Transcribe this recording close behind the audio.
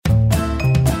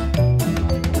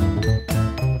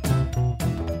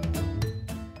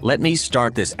Let me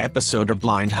start this episode of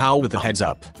Blind How with a heads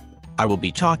up. I will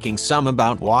be talking some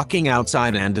about walking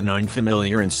outside and in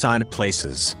unfamiliar inside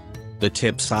places. The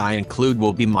tips I include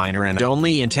will be minor and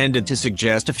only intended to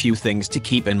suggest a few things to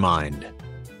keep in mind.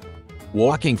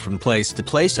 Walking from place to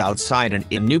place outside and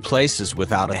in new places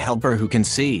without a helper who can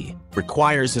see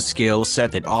requires a skill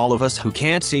set that all of us who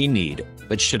can't see need,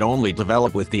 but should only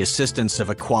develop with the assistance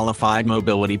of a qualified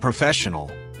mobility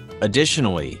professional.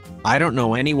 Additionally, I don't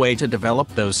know any way to develop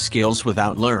those skills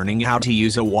without learning how to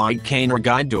use a white cane or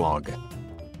guide dog.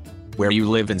 Where you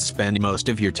live and spend most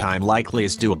of your time likely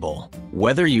is doable,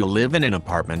 whether you live in an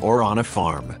apartment or on a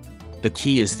farm. The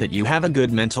key is that you have a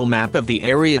good mental map of the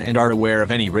area and are aware of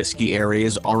any risky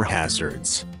areas or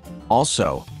hazards.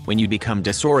 Also, when you become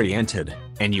disoriented,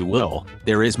 and you will,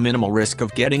 there is minimal risk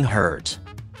of getting hurt.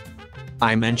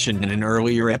 I mentioned in an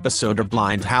earlier episode of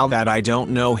Blind How that I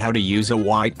don't know how to use a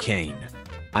white cane.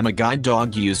 I'm a guide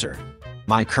dog user.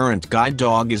 My current guide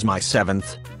dog is my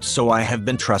 7th, so I have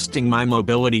been trusting my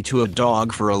mobility to a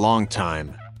dog for a long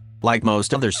time. Like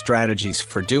most other strategies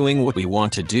for doing what we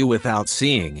want to do without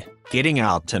seeing, getting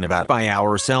out and about by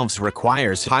ourselves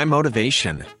requires high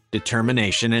motivation,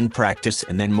 determination and practice,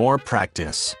 and then more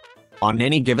practice. On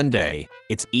any given day,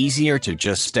 it's easier to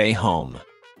just stay home.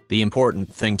 The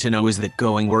important thing to know is that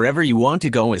going wherever you want to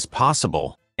go is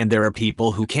possible, and there are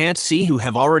people who can't see who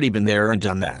have already been there and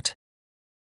done that.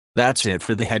 That's it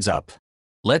for the heads up.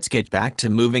 Let's get back to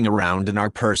moving around in our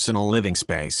personal living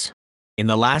space. In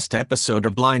the last episode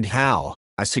of Blind How,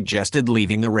 I suggested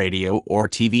leaving the radio or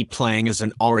TV playing as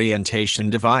an orientation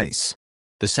device.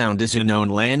 The sound is a known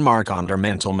landmark on our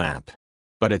mental map.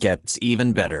 But it gets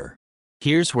even better.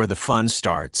 Here's where the fun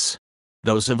starts.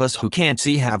 Those of us who can't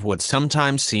see have what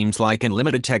sometimes seems like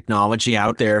unlimited technology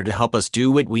out there to help us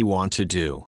do what we want to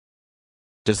do.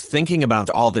 Does thinking about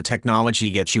all the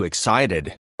technology get you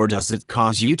excited, or does it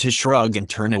cause you to shrug and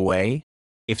turn away?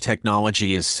 If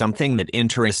technology is something that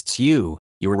interests you,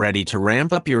 you're ready to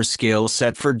ramp up your skill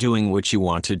set for doing what you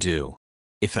want to do.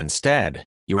 If instead,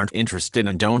 you aren't interested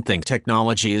and don't think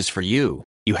technology is for you,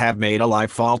 you have made a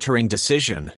life-altering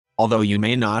decision, although you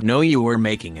may not know you were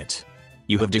making it.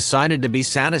 You have decided to be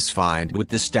satisfied with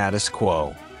the status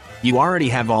quo. You already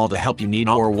have all the help you need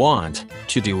or want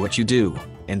to do what you do,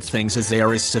 and things as they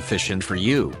are is sufficient for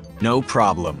you, no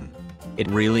problem. It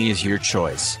really is your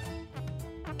choice.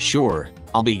 Sure,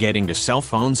 I'll be getting to cell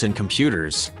phones and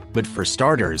computers, but for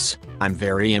starters, I'm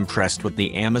very impressed with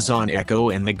the Amazon Echo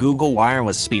and the Google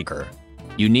wireless speaker.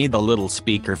 You need the little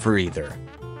speaker for either.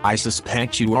 I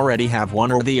suspect you already have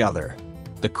one or the other.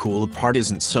 The cool part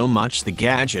isn't so much the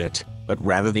gadget, but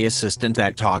rather the assistant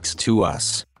that talks to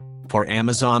us. For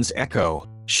Amazon's Echo,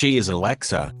 she is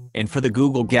Alexa, and for the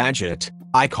Google gadget,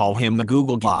 I call him the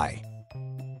Google guy.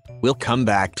 We'll come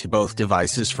back to both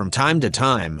devices from time to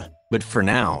time, but for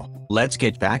now, let's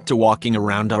get back to walking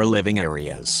around our living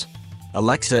areas.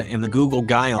 Alexa and the Google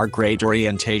guy are great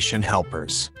orientation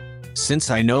helpers.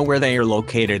 Since I know where they are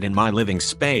located in my living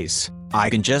space, I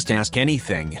can just ask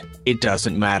anything. It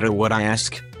doesn't matter what I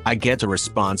ask, I get a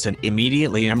response and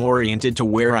immediately am oriented to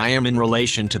where I am in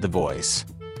relation to the voice.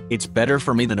 It's better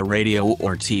for me than a radio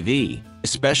or TV,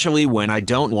 especially when I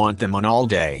don't want them on all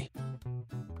day.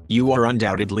 You are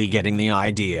undoubtedly getting the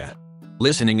idea.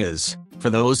 Listening is,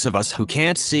 for those of us who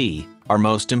can't see, our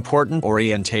most important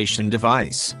orientation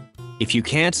device. If you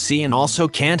can't see and also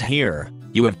can't hear,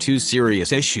 you have two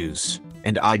serious issues,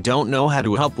 and I don't know how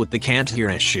to help with the can't hear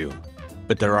issue.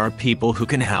 But there are people who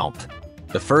can help.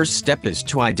 The first step is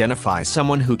to identify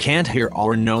someone who can't hear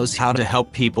or knows how to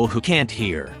help people who can't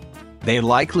hear. They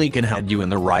likely can head you in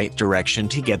the right direction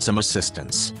to get some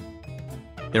assistance.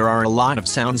 There are a lot of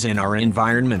sounds in our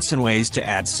environments and ways to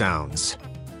add sounds.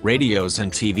 Radios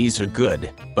and TVs are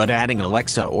good, but adding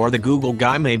Alexa or the Google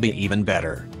guy may be even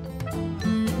better.